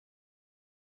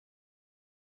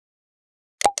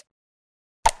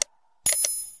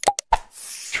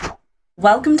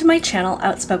Welcome to my channel,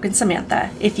 Outspoken Samantha.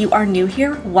 If you are new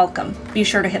here, welcome. Be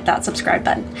sure to hit that subscribe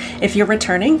button. If you're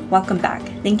returning, welcome back.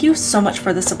 Thank you so much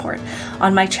for the support.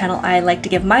 On my channel, I like to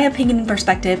give my opinion and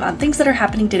perspective on things that are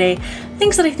happening today,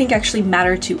 things that I think actually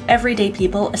matter to everyday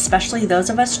people, especially those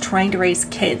of us trying to raise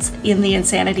kids in the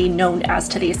insanity known as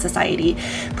today's society.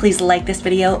 Please like this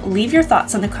video, leave your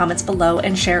thoughts in the comments below,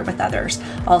 and share it with others.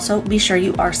 Also, be sure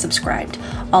you are subscribed.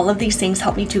 All of these things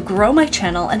help me to grow my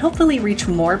channel and hopefully reach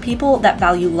more people that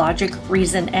value logic,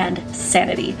 reason, and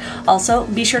sanity. Also,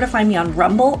 be sure to find me on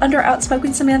Rumble under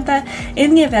Outspoken Samantha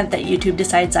in the event that YouTube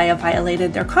decides I have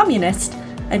violated their community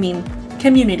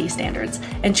standards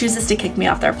and chooses to kick me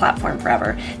off their platform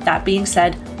forever. That being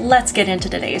said, let's get into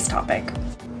today's topic.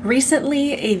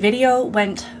 Recently, a video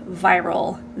went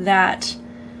viral that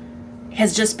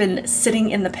has just been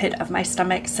sitting in the pit of my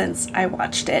stomach since I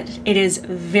watched it. It is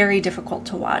very difficult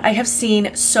to watch. I have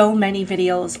seen so many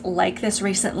videos like this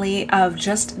recently of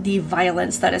just the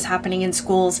violence that is happening in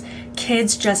schools,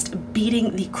 kids just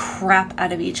beating the crap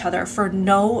out of each other for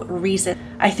no reason.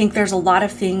 I think there's a lot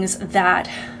of things that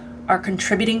are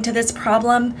contributing to this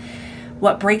problem.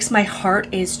 What breaks my heart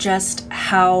is just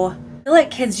how I feel like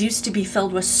kids used to be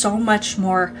filled with so much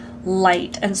more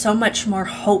light and so much more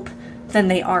hope than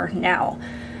they are now.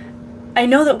 I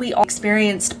know that we all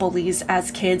experienced bullies as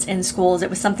kids in schools. It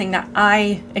was something that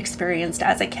I experienced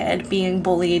as a kid, being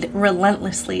bullied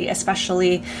relentlessly,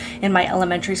 especially in my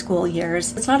elementary school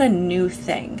years. It's not a new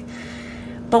thing.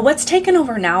 But what's taken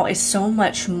over now is so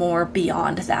much more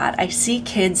beyond that. I see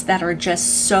kids that are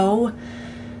just so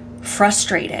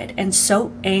frustrated and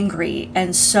so angry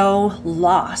and so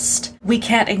lost. We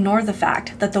can't ignore the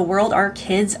fact that the world our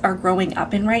kids are growing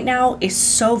up in right now is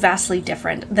so vastly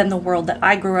different than the world that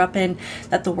I grew up in,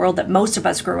 that the world that most of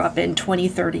us grew up in 20,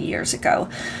 30 years ago.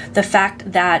 The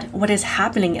fact that what is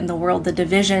happening in the world, the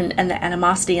division and the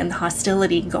animosity and the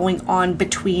hostility going on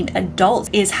between adults,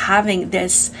 is having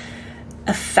this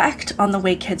effect on the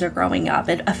way kids are growing up,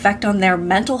 an effect on their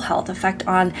mental health, effect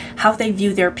on how they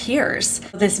view their peers.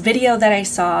 This video that I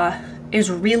saw is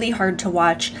really hard to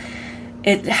watch.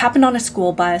 It happened on a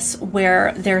school bus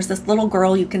where there's this little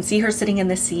girl, you can see her sitting in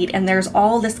the seat, and there's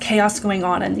all this chaos going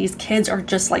on, and these kids are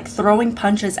just like throwing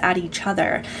punches at each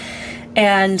other.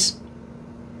 And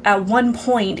at one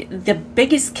point, the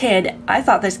biggest kid, I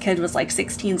thought this kid was like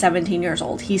 16, 17 years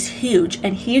old. He's huge,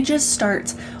 and he just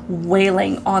starts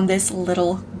wailing on this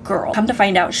little girl. Come to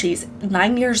find out, she's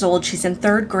 9 years old, she's in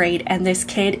 3rd grade, and this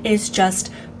kid is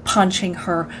just punching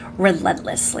her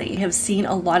relentlessly. I have seen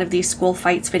a lot of these school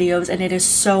fights videos, and it is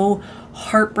so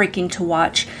heartbreaking to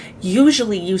watch.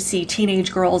 Usually you see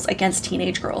teenage girls against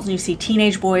teenage girls, and you see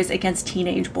teenage boys against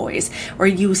teenage boys, or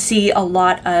you see a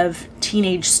lot of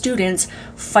teenage students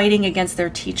fighting against their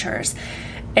teachers.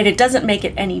 And it doesn't make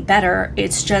it any better.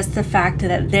 It's just the fact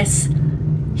that this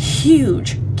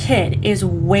huge kid is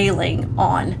wailing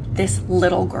on this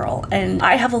little girl. And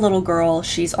I have a little girl,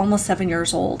 she's almost 7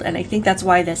 years old, and I think that's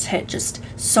why this hit just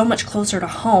so much closer to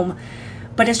home.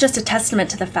 But it's just a testament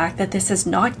to the fact that this is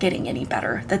not getting any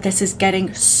better, that this is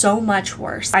getting so much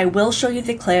worse. I will show you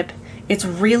the clip. It's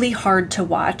really hard to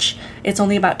watch. It's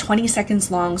only about 20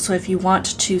 seconds long, so if you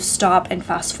want to stop and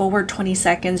fast forward 20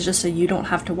 seconds just so you don't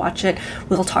have to watch it,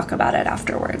 we'll talk about it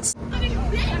afterwards.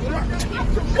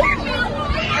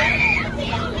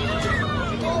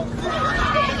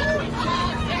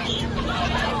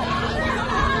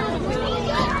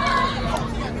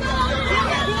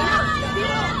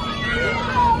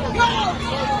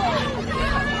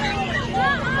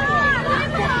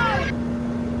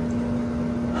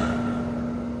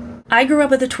 I grew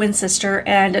up with a twin sister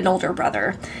and an older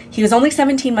brother. He was only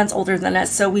 17 months older than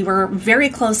us, so we were very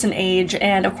close in age,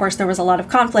 and of course there was a lot of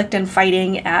conflict and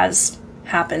fighting, as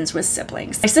happens with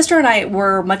siblings. My sister and I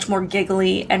were much more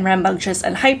giggly and rambunctious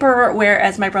and hyper,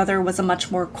 whereas my brother was a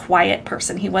much more quiet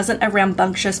person. He wasn't a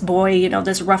rambunctious boy, you know,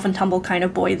 this rough and tumble kind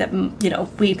of boy that, you know,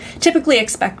 we typically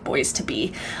expect boys to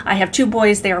be. I have 2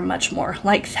 boys, they are much more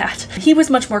like that. He was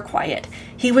much more quiet.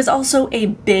 He was also a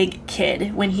big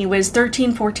kid. When he was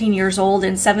 13, 14 years old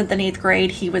in 7th and 8th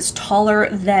grade, he was taller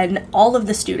than all of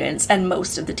the students and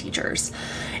most of the teachers.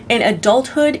 In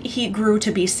adulthood, he grew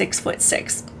to be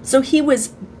 6'6". So he was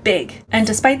big. And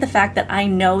despite the fact that I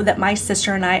know that my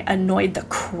sister and I annoyed the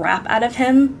crap out of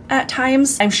him at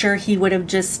times, I'm sure he would have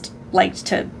just liked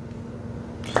to...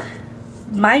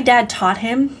 My dad taught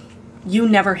him You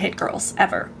never hit girls,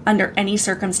 ever, under any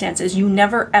circumstances. You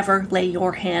never, ever lay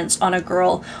your hands on a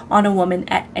girl, on a woman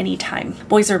at any time.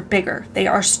 Boys are bigger. They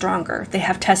are stronger. They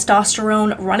have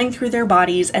testosterone running through their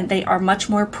bodies, and they are much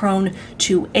more prone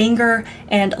to anger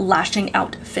and lashing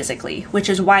out physically, which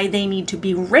is why they need to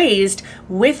be raised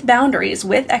with boundaries,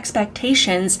 with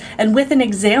expectations, and with an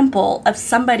example of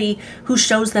somebody who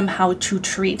shows them how to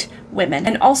treat women.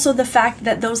 And also the fact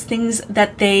that those things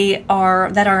that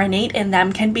are innate in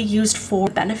them can be used for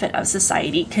the benefit of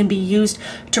society, can be used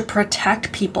to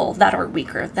protect people that are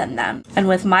weaker than them. And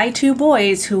with my two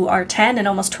boys who are 10 and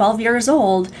almost 12 years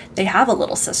old, they have a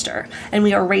little sister, and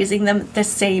we are raising them the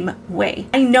same way.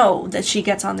 I know that she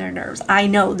gets on their nerves. I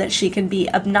know that she can be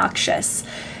obnoxious.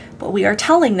 But we are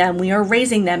telling them, we are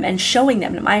raising them and showing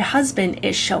them, and my husband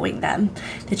is showing them,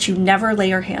 that you never lay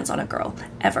your hands on a girl,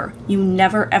 ever. You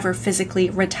never, ever physically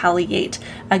retaliate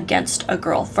against a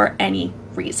girl for any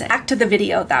reason. Back to the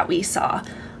video that we saw.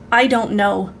 I don't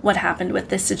know what happened with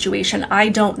this situation. I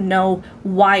don't know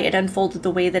why it unfolded the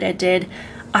way that it did.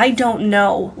 I don't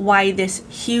know why this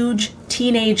huge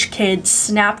teenage kid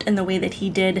snapped in the way that he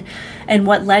did and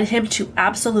what led him to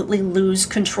absolutely lose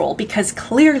control, because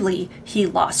clearly he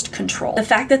lost control. The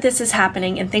fact that this is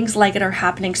happening and things like it are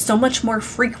happening so much more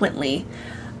frequently,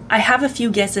 I have a few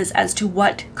guesses as to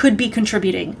what could be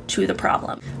contributing to the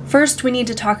problem. First, we need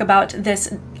to talk about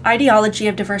this ideology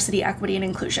of diversity, equity, and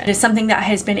inclusion. It is something that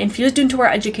has been infused into our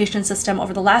education system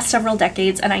over the last several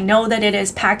decades, and I know that it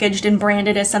is packaged and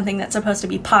branded as something that's supposed to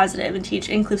be positive and teach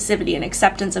inclusivity and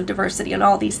acceptance of diversity and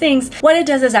all these things. What it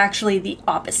does is actually the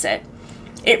opposite.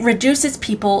 It reduces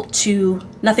people to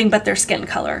nothing but their skin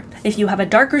color. If you have a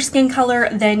darker skin color,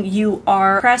 then you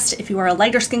are oppressed. If you are a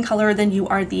lighter skin color, then you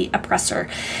are the oppressor.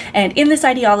 And in this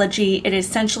ideology, it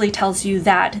essentially tells you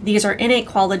that these are innate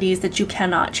qualities that you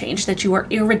cannot change, that you are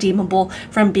irredeemable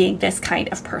from being this kind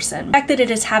of person. The fact that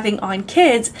it is having on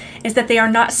kids is that they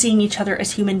are not seeing each other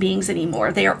as human beings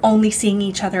anymore. They are only seeing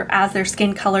each other as their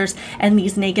skin colors and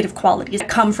these negative qualities that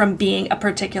come from being a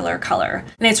particular color.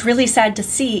 And it's really sad to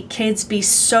see kids be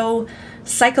so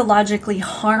psychologically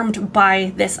harmed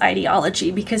by this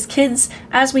ideology, because kids,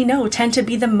 as we know, tend to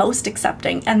be the most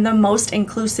accepting and the most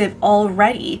inclusive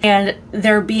already, and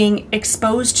they're being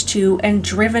exposed to and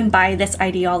driven by this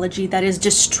ideology that is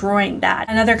destroying that.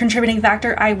 Another contributing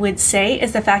factor, I would say,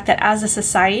 is the fact that as a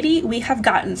society we have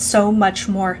gotten so much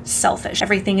more selfish.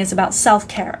 Everything is about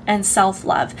self-care and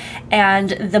self-love,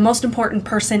 and the most important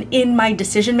person in my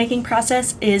decision-making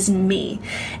process is me,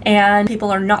 and people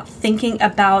are not thinking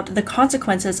about the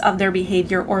consequences of their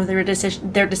behavior or their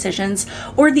decisions,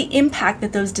 or the impact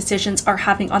that those decisions are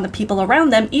having on the people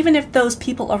around them, even if those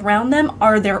people around them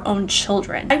are their own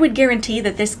children. I would guarantee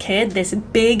that this kid, this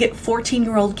big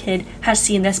 14-year-old kid, has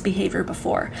seen this behavior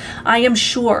before. I am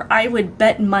sure, I would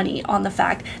bet money on the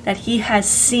fact that he has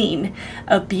seen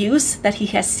abuse, that he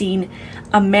has seen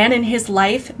a man in his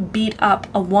life beat up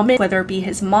a woman, whether it be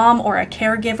his mom or a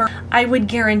caregiver. I would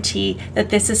guarantee that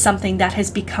this is something that has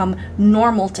become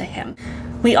normal to him.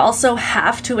 We also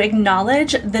have to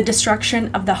acknowledge the destruction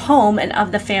of the home and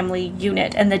of the family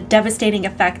unit and the devastating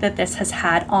effect that this has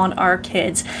had on our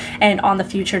kids and on the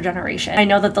future generation. I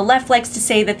know that the left likes to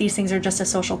say that these things are just a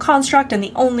social construct, and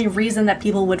the only reason that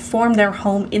people would form their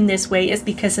home in this way is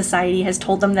because society has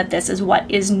told them that this is what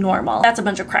is normal. That's a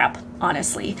bunch of crap,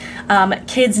 honestly.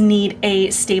 Kids need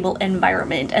a stable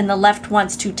environment, and the left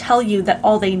wants to tell you that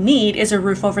all they need is a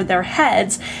roof over their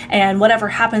heads, and whatever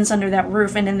happens under that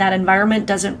roof and in that environment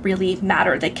doesn't really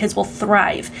matter. That kids will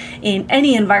thrive in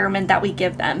any environment that we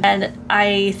give them. And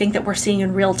I think that we're seeing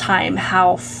in real time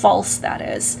how false that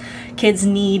is. Kids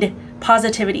need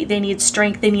positivity, they need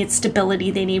strength, they need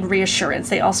stability, they need reassurance.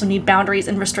 They also need boundaries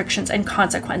and restrictions and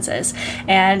consequences.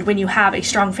 And when you have a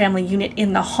strong family unit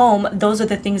in the home, those are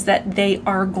the things that they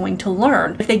are going to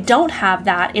learn. If they don't have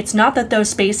that, it's not that those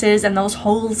spaces and those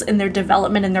holes in their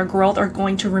development and their growth are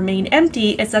going to remain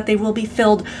empty, it's that they will be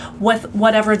filled with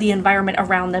whatever the environment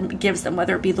around them gives them,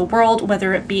 whether it be the world,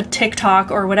 whether it be TikTok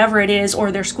or whatever it is,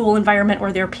 or their school environment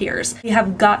or their peers. We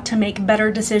have got to make better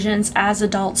decisions as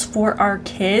adults for our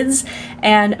kids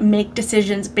and make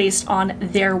decisions based on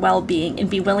their well-being, and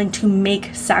be willing to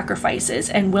make sacrifices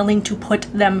and willing to put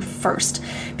them first,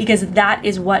 because that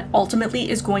is what ultimately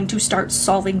is going to start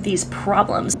solving these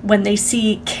problems. When they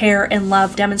see care and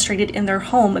love demonstrated in their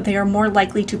home, they are more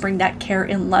likely to bring that care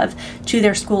and love to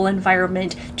their school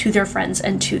environment, to their friends,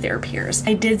 and to their peers.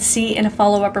 I did see in a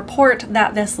follow-up report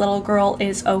that this little girl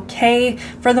is okay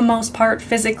for the most part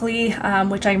physically,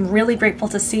 which I'm really grateful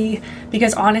to see,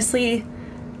 because honestly,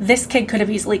 This kid could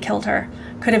have easily killed her,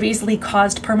 could have easily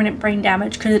caused permanent brain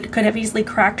damage, could have easily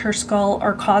cracked her skull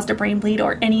or caused a brain bleed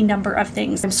or any number of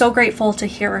things. I'm so grateful to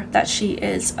hear that she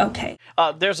is okay.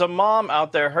 There's a mom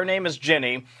out there, her name is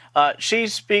Jenny. She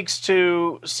speaks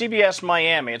to CBS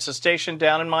Miami. It's a station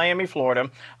down in Miami, Florida.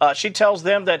 She tells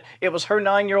them that it was her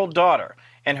 9-year-old daughter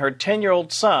and her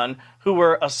 10-year-old son who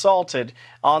were assaulted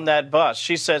on that bus.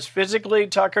 She says physically,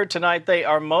 Tucker, tonight they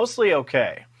are mostly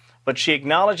okay, but she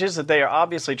acknowledges that they are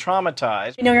obviously traumatized.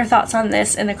 Let me know your thoughts on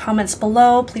this in the comments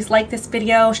below. Please like this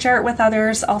video, share it with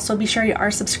others. Also be sure you are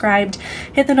subscribed.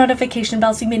 Hit the notification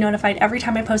bell so you can be notified every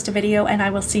time I post a video, and I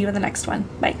will see you in the next one.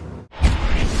 Bye.